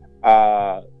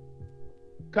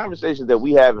conversations that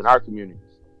we have in our communities.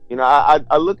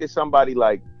 I look at somebody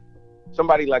like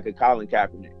a Colin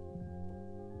Kaepernick,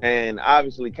 and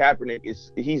obviously Kaepernick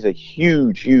he's a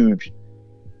huge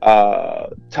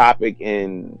topic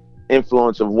and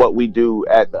influence of what we do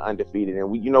at the Undefeated, and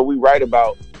we write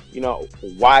about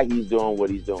why he's doing what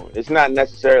he's doing. It's not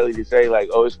necessarily to say like,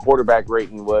 oh, his quarterback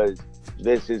rating was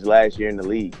this his last year in the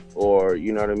league, or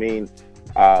you know what I mean,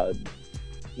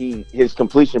 his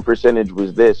completion percentage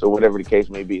was this, or whatever the case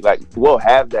may be. Like, we'll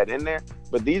have that in there,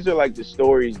 but these are like the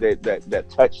stories that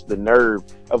touch the nerve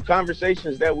of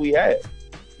conversations that we have.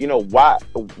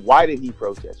 Why did he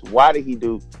protest? Why did he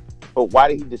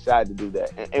decide to do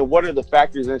that? And what are the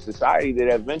factors in society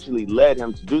that eventually led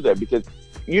him to do that? Because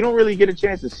you don't really get a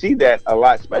chance to see that a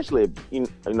lot, especially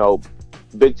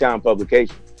big time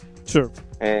publications. Sure.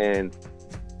 And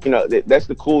that's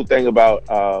the cool thing about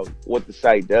what the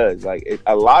site does. Like,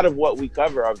 a lot of what we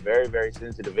cover are very, very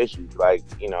sensitive issues. Like,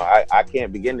 I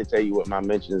can't begin to tell you what my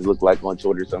mentions look like on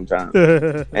Twitter sometimes.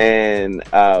 And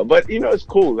but it's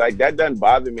cool. Like, that doesn't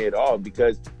bother me at all,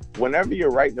 because whenever you're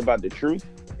writing about the truth,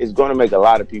 it's going to make a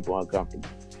lot of people uncomfortable.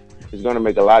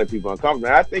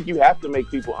 And I think you have to make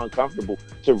people uncomfortable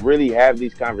to really have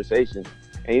these conversations,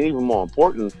 and even more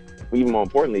importantly,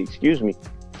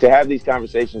 to have these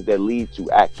conversations that lead to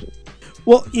action.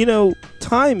 Well,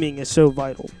 timing is so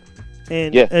vital.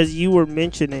 And as you were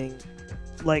mentioning,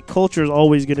 like, culture is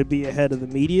always going to be ahead of the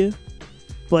media,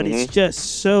 but it's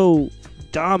just so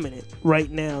dominant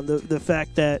right now. The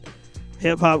fact that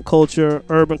hip-hop culture,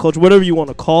 urban culture, whatever you want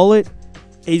to call it,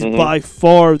 is by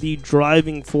far the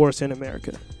driving force in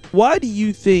America. Why do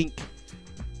you think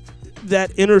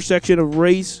that intersection of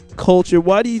race, culture,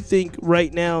 why do you think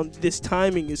right now this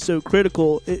timing is so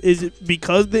critical? Is it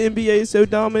because the NBA is so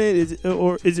dominant?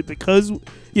 Or is it because,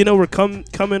 we're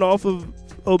coming off of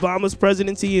Obama's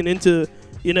presidency and into,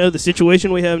 the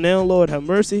situation we have now? Lord have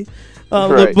mercy.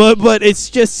 Right. But it's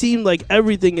just seemed like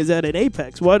everything is at an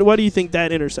apex. Why do you think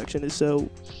that intersection is so?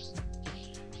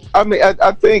 I mean,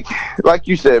 I think, like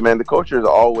you said, man, the culture is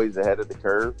always ahead of the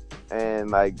curve. And,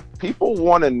 like, people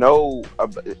want to know,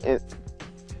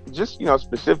 just,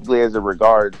 specifically as it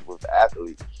regards with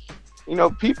athletes,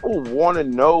 people want to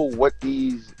know what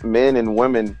these men and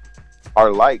women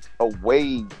are like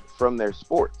away from their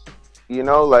sports.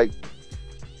 Like,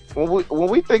 when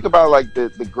we think about, like,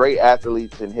 the great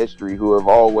athletes in history who have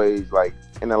always, like,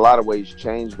 in a lot of ways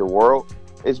changed the world,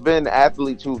 it's been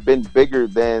athletes who've been bigger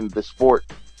than the sport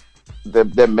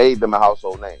that made them a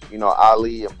household name.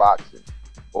 Ali in boxing,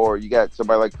 or you got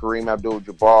somebody like Kareem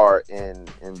Abdul-Jabbar in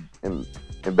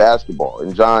basketball,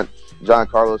 and John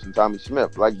Carlos and Tommy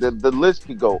Smith. Like, the list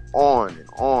could go on and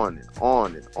on and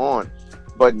on and on.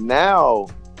 But now,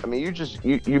 I mean,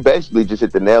 you basically just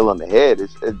hit the nail on the head.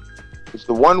 It's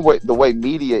the way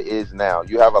media is now.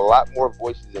 You have a lot more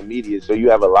voices in media, so you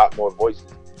have a lot more voices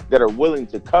that are willing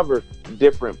to cover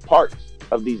different parts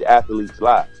of these athletes'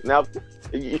 lives. Now,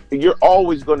 you're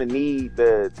always going to need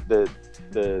the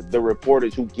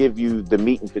reporters who give you the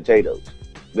meat and potatoes,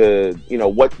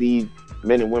 what these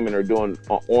men and women are doing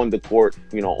on the court,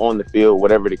 on the field,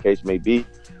 whatever the case may be.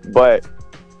 But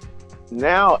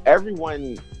now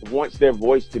everyone wants their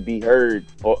voice to be heard,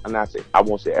 I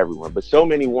won't say everyone, but so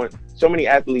many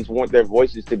athletes want their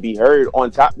voices to be heard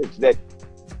on topics that,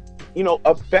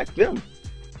 affect them.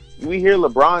 We hear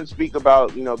LeBron speak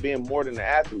about, being more than an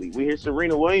athlete. We hear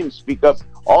Serena Williams speak up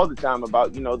all the time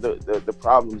about, the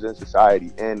problems in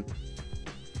society. And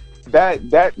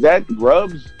that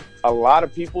rubs a lot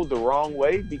of people the wrong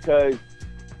way, because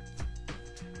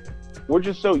we're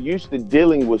just so used to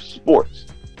dealing with sports,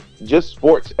 just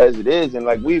sports as it is. And,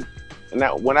 like,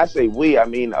 now, when I say we, I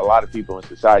mean a lot of people in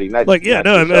society. American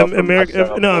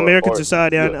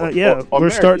society. We're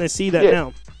starting to see that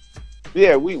now.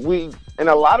 Yeah, we and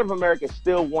a lot of America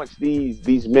still wants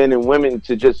these men and women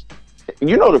to just,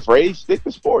 the phrase, stick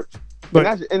to sports.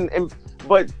 But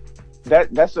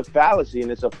that's a fallacy,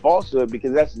 and it's a falsehood,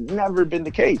 because that's never been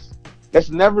the case. That's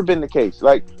never been the case.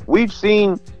 Like, we've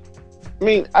seen,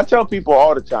 I tell people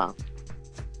all the time,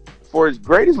 for as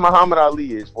great as Muhammad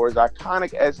Ali is, for as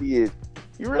iconic as he is,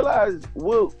 you realize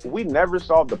we never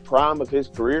saw the prime of his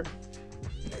career.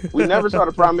 We never saw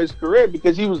the prime of his career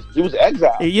because he was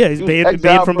exiled. Yeah, he's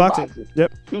banned from boxing.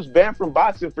 Yep. He was banned from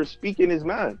boxing for speaking his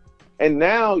mind. And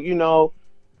now,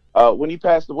 when he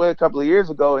passed away a couple of years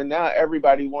ago, and now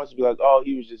everybody wants to be like, oh,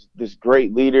 he was just this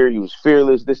great leader. He was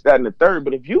fearless, this, that, and the third.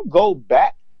 But if you go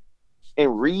back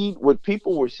and read what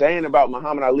people were saying about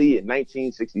Muhammad Ali in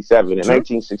 1967 and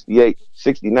 1968,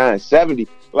 69, 70,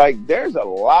 like, there's a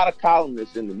lot of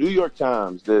columnists in the New York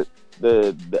Times, the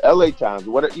LA Times,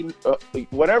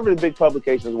 whatever the big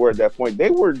publications were at that point,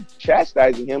 they were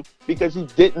chastising him because he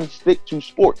didn't stick to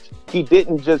sports. He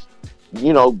didn't just,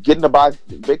 get in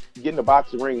the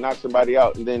boxing ring, knock somebody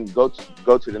out, and then go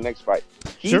to the next fight.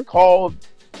 He called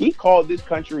this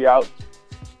country out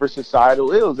for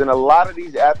societal ills, and a lot of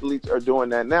these athletes are doing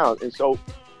that now. And so,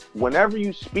 whenever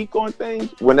you speak on things,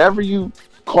 whenever you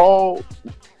force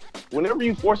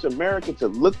America to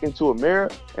look into a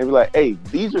mirror and be like, hey,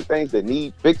 these are things that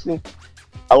need fixing,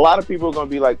 a lot of people are going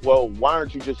to be like, well, why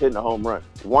aren't you just hitting a home run?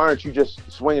 Why aren't you just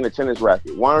swinging a tennis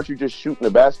racket? Why aren't you just shooting a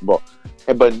basketball?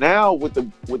 But now with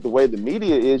the way the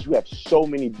media is, you have so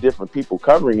many different people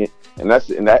covering it, and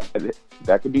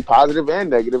that could be positive and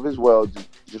negative as well,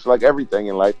 just like everything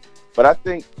in life. But I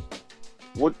think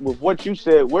with what you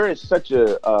said, we're at such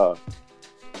a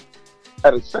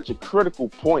critical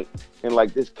point in,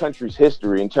 like, this country's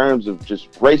history in terms of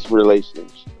just race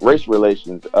relations,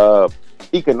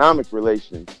 economic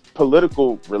relations,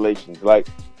 political relations, like,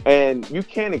 and you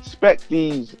can't expect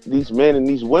these men and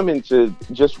these women to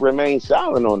just remain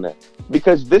silent on that,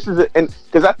 because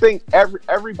because I think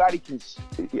everybody can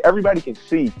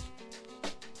see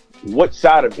what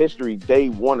side of history they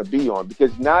want to be on,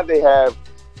 because now they have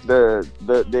the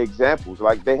examples,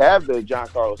 like they have the John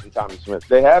Carlos and Tommy Smith,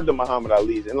 they have the Muhammad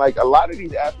Ali's, and, like, a lot of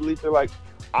these athletes are like,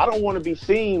 I don't want to be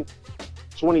seen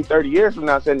 20, 30 years from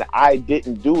now saying that I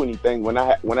didn't do anything when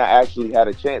I actually had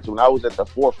a chance, when I was at the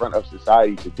forefront of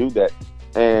society to do that.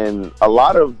 And a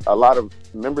lot of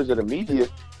members of the media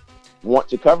want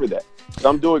to cover that.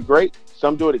 Some do it great,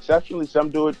 some do it exceptionally,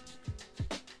 some do it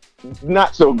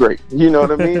not so great. You know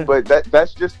what I mean? But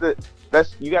that's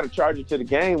you got to charge it to the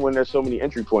game when there's so many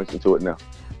entry points into it now.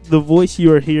 The voice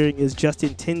you are hearing is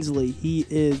Justin Tinsley. He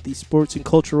is the sports and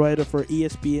culture writer for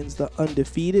ESPN's The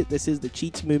Undefeated. This is the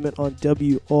Cheats Movement on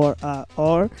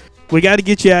WRIR. We got to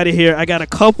get you out of here. I got a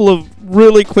couple of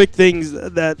really quick things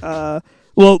that,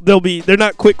 they're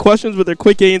not quick questions, but they're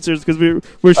quick answers because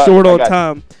we're short on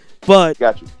time. But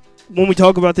when we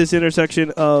talk about this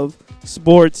intersection of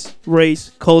sports,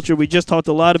 race, culture, we just talked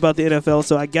a lot about the NFL,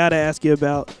 so I got to ask you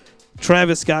about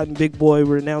Travis Scott and Big Boy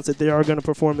were announced that they are going to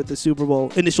perform at the Super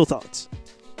Bowl. Initial thoughts?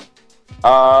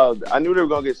 I knew they were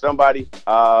going to get somebody.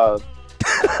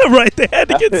 Right, they had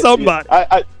to get somebody.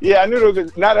 I knew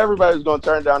not everybody was going to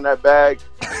turn down that bag.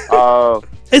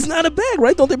 It's not a bag,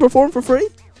 right? Don't they perform for free?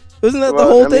 Isn't that the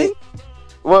whole thing?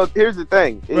 Well, here's the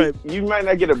thing. Right. You might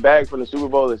not get a bag from the Super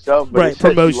Bowl itself, but right, it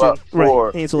sets promotion. You up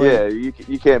for, Right. Yeah,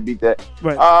 you can't beat that.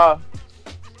 Right.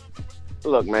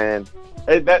 Look, man.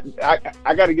 I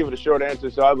got to give it a short answer,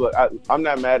 so I'm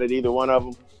not mad at either one of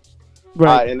them.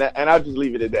 Right. And I'll just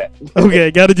leave it at that.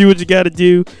 Okay, got to do what you got to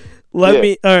do. All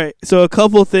right, so a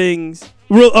couple things.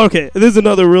 Okay, this is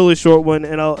another really short one,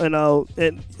 and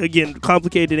again,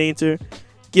 complicated answer.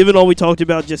 Given all we talked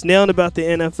about just now and about the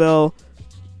NFL,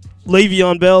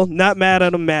 Le'Veon Bell, not mad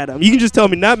at him, mad at him. You can just tell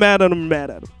me not mad at him or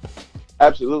mad at him.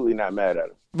 Absolutely not mad at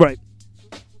him. Right.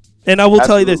 And I will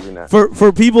tell you this,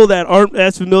 for people that aren't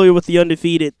as familiar with The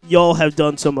Undefeated, y'all have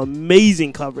done some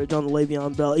amazing coverage on the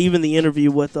Le'Veon Bell. Even the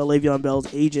interview with Le'Veon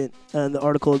Bell's agent and the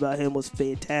article about him was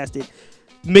fantastic.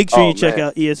 Make sure you check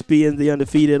out ESPN The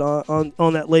Undefeated on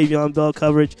that Le'Veon Bell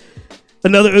coverage.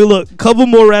 Couple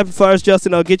more rapid fires,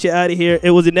 Justin. I'll get you out of here.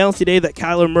 It was announced today that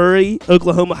Kyler Murray,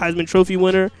 Oklahoma Heisman Trophy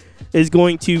winner, is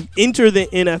going to enter the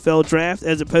NFL draft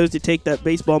as opposed to take that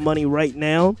baseball money right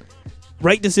now.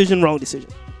 Right decision, wrong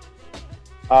decision?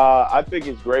 I think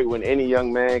it's great when any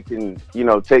young man can, any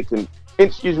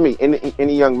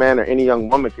young man or any young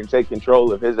woman can take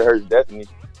control of his or her destiny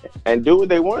and do what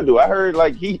they want to do. I heard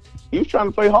he was trying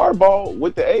to play hardball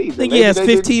with the A's. I think he has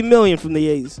 $15 million from the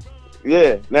A's.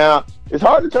 Yeah. Now, it's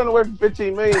hard to turn away from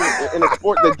 $15 million in a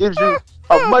sport that gives you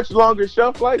a much longer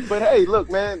shelf life. But hey,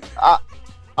 look, man,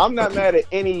 I'm not mad at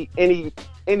any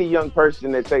young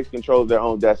person that takes control of their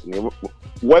own destiny.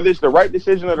 Whether it's the right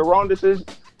decision or the wrong decision,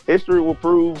 history will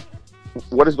prove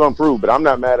what it's going to prove, but I'm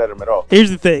not mad at him at all. Here's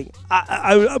the thing.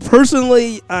 I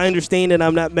personally, I understand and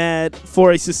I'm not mad.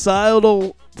 For a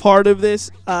societal part of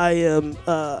this, I'm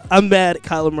mad at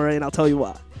Kyler Murray, and I'll tell you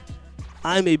why.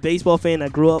 I'm a baseball fan. I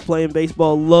grew up playing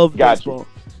baseball, love baseball.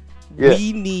 Yeah.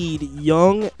 We need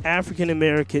young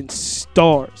African-American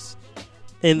stars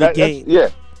in the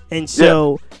game. And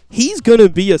so he's going to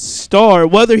be a star,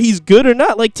 whether he's good or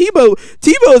not. Like Tebow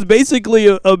is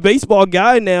basically a baseball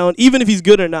guy now, even if he's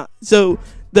good or not. So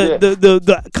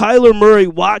the Kyler Murray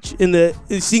watch in the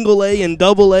single A and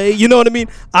double A, you know what I mean?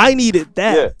 I needed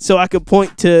that so I could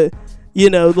point to,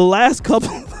 the last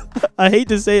couple. I hate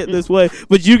to say it this way,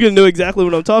 but you can know exactly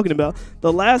what I'm talking about.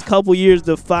 The last couple years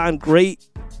to find great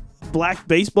black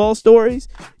baseball stories,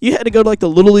 you had to go to the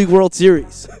Little League World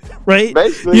Series, right?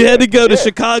 Basically, you had to go to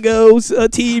Chicago's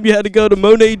team. You had to go to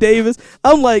Monet Davis.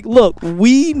 I'm like, look,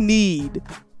 we need,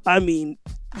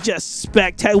 just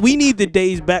spectacular. We need the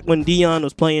days back when Dion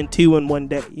was playing 2 in one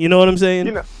day. You know what I'm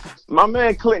saying? My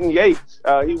man Clinton Yates,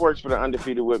 he works for The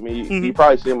Undefeated with me. Mm-hmm. You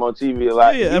probably see him on TV a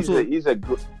lot. Yeah, absolutely.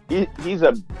 He's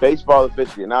a baseball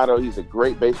aficionado. He's a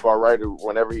great baseball writer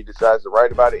whenever he decides to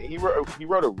write about it. He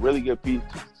wrote a really good piece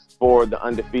for The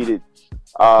Undefeated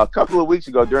a couple of weeks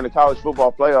ago during the college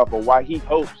football playoff on why he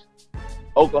hopes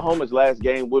Oklahoma's last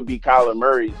game would be Kyler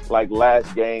Murray's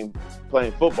last game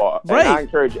playing football. Right. And I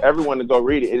encourage everyone to go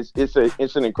read it.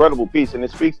 It's an incredible piece, and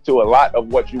it speaks to a lot of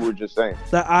what you were just saying.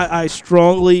 I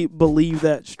strongly believe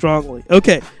that strongly.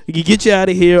 Okay, we can get you out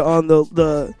of here on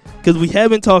the because we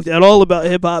haven't talked at all about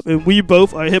hip hop, and we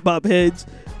both are hip hop heads.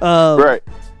 Right.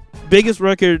 Biggest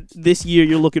record this year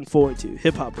you're looking forward to?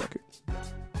 Hip hop record.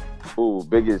 Ooh,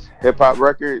 biggest hip hop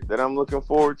record that I'm looking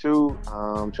forward to.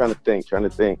 I'm trying to think.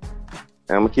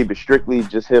 And I'm gonna keep it strictly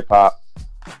just hip hop.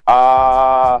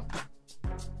 I've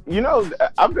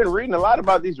been reading a lot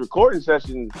about these recording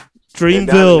sessions. Dreamville,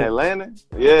 down in Atlanta.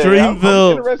 Yeah,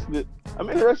 Dreamville. I'm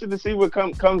interested to see what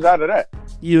comes out of that.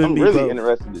 I'm really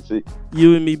interested to see.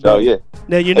 You and me both. So yeah.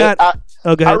 Now you're not.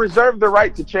 I reserve the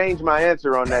right to change my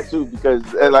answer on that too, because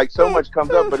so much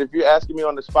comes up. But if you're asking me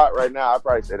on the spot right now, I'd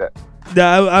probably say that.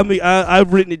 No,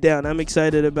 I've written it down. I'm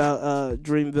excited about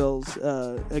Dreamville's.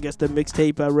 I guess the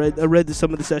mixtape. I read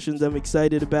some of the sessions. I'm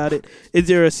excited about it. Is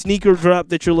there a sneaker drop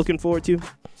that you're looking forward to?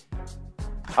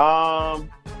 I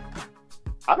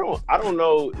don't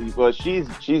know. Well, she's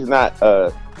not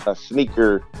a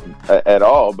sneaker at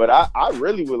all. But I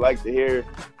really would like to hear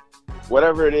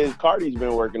whatever it is Cardi's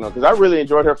been working on, because I really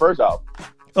enjoyed her first album.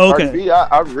 Okay. Cardi B,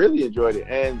 I really enjoyed it,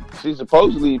 and she's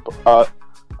supposedly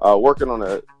working on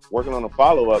a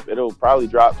follow-up. It'll probably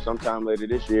drop sometime later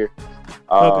this year.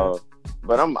 Okay.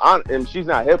 But and she's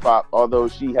not hip hop, although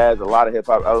she has a lot of hip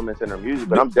hop elements in her music.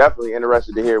 But I'm definitely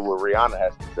interested to hear what Rihanna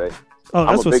has to say. Oh,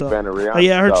 that's I'm a what's big fan of Rihanna. Oh,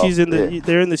 yeah, I heard so, she's in the. Yeah.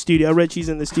 They're in the studio. I read she's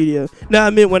in the studio. No, I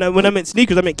meant when I meant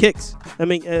sneakers, I meant kicks. I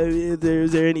mean,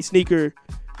 is there any sneaker?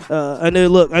 I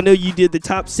know you did the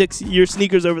top 6 your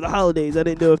sneakers over the holidays. I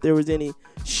didn't know if there was any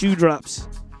shoe drops.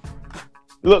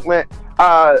 Look, man,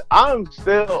 I'm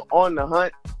still on the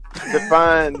hunt to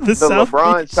find the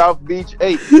LeBron South Beach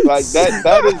 8. Like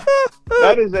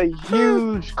that is a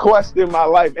huge quest in my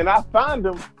life, and I find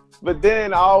them. But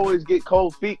then I always get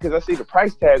cold feet because I see the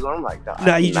price tag on. I'm like,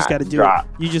 nah, you just got to do it.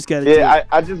 You just got to do it. Yeah,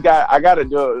 I got to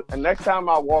do it. And next time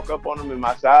I walk up on them in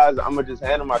my size, I'm going to just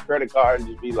hand them my credit card and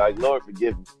just be like, Lord,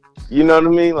 forgive me. You know what I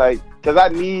mean? Like, because I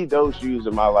need those shoes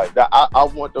in my life. I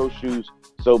want those shoes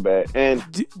so bad. And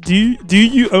do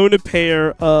you own a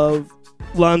pair of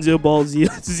Lonzo Ball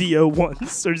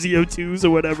Z01s or Z02s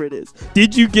or whatever it is?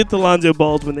 Did you get the Lonzo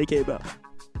Balls when they came out?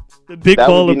 The big that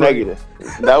ball would be negative.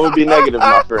 That would be negative,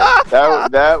 my friend.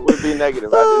 That would be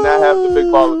negative. I did not have the big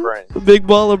ball of brains. The big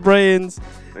ball of brains.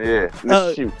 Yeah.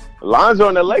 Shoot. Lonzo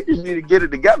and the Lakers need to get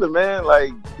it together, man.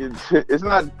 Like it's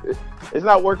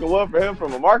not working well for him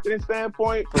from a marketing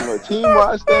standpoint, from a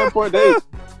team-wide standpoint.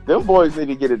 Them boys need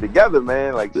to get it together,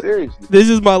 man. Like seriously. This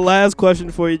is my last question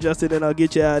for you, Justin, and I'll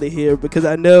get you out of here because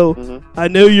I know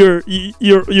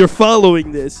you're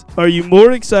following this. Are you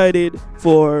more excited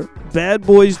for Bad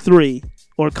Boys 3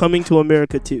 or Coming to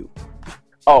America 2?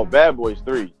 Oh, Bad Boys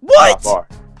 3. What? By far.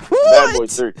 What? Bad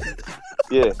Boys 3.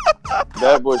 Yeah.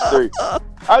 Bad Boys 3.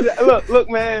 Look,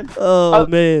 man. Oh,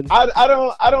 man. I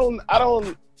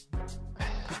don't.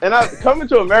 And Coming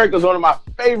to America is one of my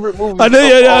favorite movies.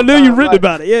 I know you've written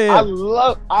about it. Yeah.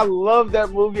 I love that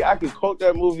movie. I can quote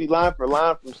that movie line for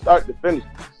line from start to finish.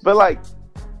 But like,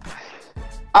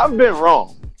 I've been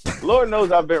wrong. Lord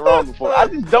knows I've been wrong before. I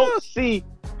just don't see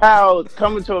how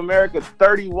Coming to America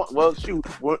 31. Well, shoot,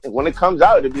 when it comes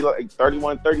out, it'll be like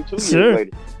 31, 32 years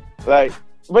later. Like,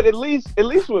 but at least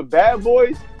with Bad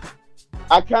Boys,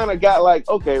 I kind of got like,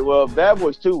 okay, well, Bad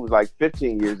Boys 2 was like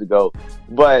 15 years ago,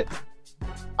 but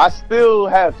I still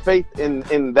have faith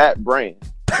in that brand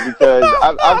because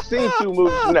I've seen 2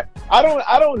 movies from that. I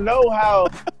don't know how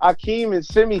Akeem and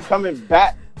Simi coming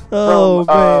back from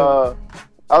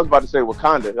I was about to say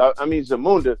Wakanda. I mean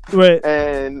Zamunda, right?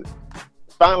 And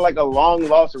find like a long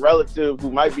lost relative who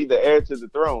might be the heir to the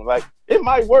throne. Like it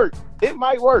might work.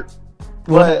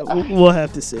 We'll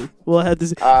have to see.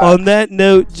 On that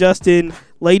note, Justin,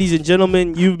 ladies and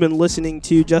gentlemen, you've been listening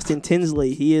to Justin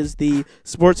Tinsley. He is the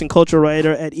sports and culture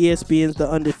writer at ESPN's The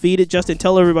Undefeated. Justin,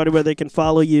 tell everybody where they can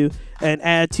follow you and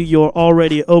add to your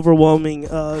already overwhelming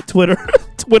Twitter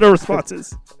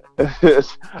responses. You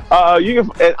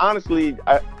can, and honestly,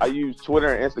 I use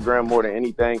Twitter and Instagram more than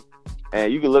anything.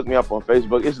 And you can look me up on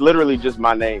Facebook. It's literally just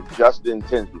my name, Justin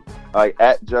Tinsley. Like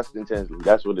at Justin Tinsley.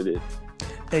 That's what it is.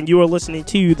 And you are listening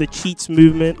to the Cheats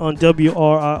Movement on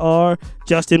WRIR.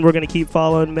 Justin, we're going to keep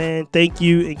following, man. Thank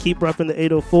you, and keep repping the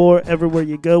 804 everywhere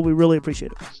you go. We really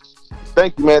appreciate it.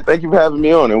 Thank you, man. Thank you for having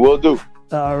me on, and we'll do.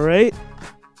 All right.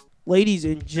 Ladies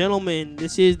and gentlemen,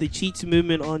 this is the Cheats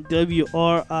Movement on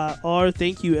WRIR.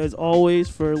 Thank you, as always,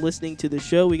 for listening to the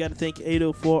show. We got to thank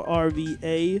 804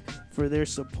 RVA for their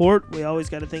support. We always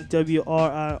got to thank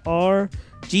WRIR.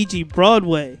 Gigi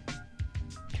Broadway.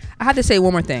 I have to say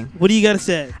one more thing. What do you got to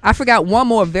say? I forgot one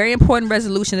more very important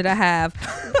resolution that I have.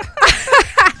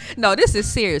 No, this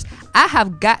is serious. I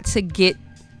have got to get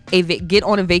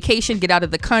on a vacation, get out of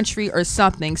the country or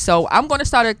something. So I'm going to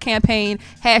start a campaign,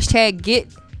 #get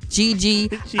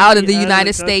Gigi out of the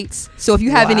United States. So if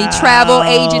you have any travel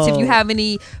agents, if you have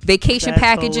any vacation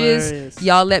packages, hilarious.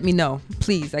 Y'all let me know.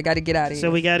 Please, I got to get out of here.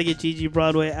 So we got to get Gigi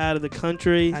Broadway out of the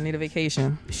country. I need a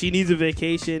vacation. She needs a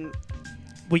vacation.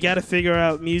 We got to figure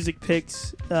out music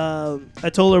picks. I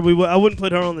told her I wouldn't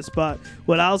put her on the spot.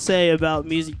 What I'll say about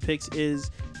music picks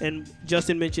is, and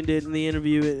Justin mentioned it in the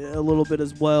interview a little bit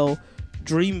as well,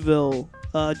 Dreamville,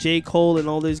 J. Cole and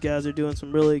all those guys are doing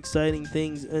some really exciting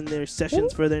things in their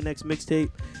sessions for their next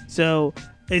mixtape. So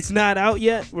it's not out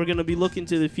yet. We're going to be looking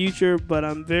to the future, but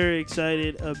I'm very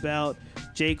excited about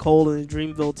J. Cole and the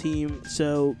Dreamville team.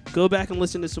 So go back and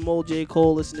listen to some old J.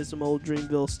 Cole, listen to some old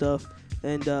Dreamville stuff.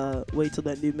 And wait till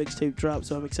that new mixtape drops.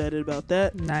 So I'm excited about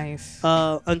that. Nice.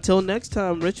 Until next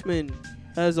time, Richmond,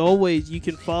 as always, you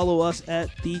can follow us at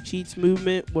The Cheats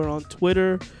Movement. We're on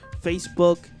Twitter,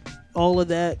 Facebook, all of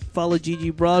that. Follow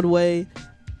Gigi Broadway.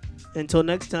 Until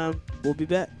next time, we'll be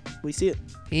back. We see it.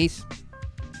 Peace.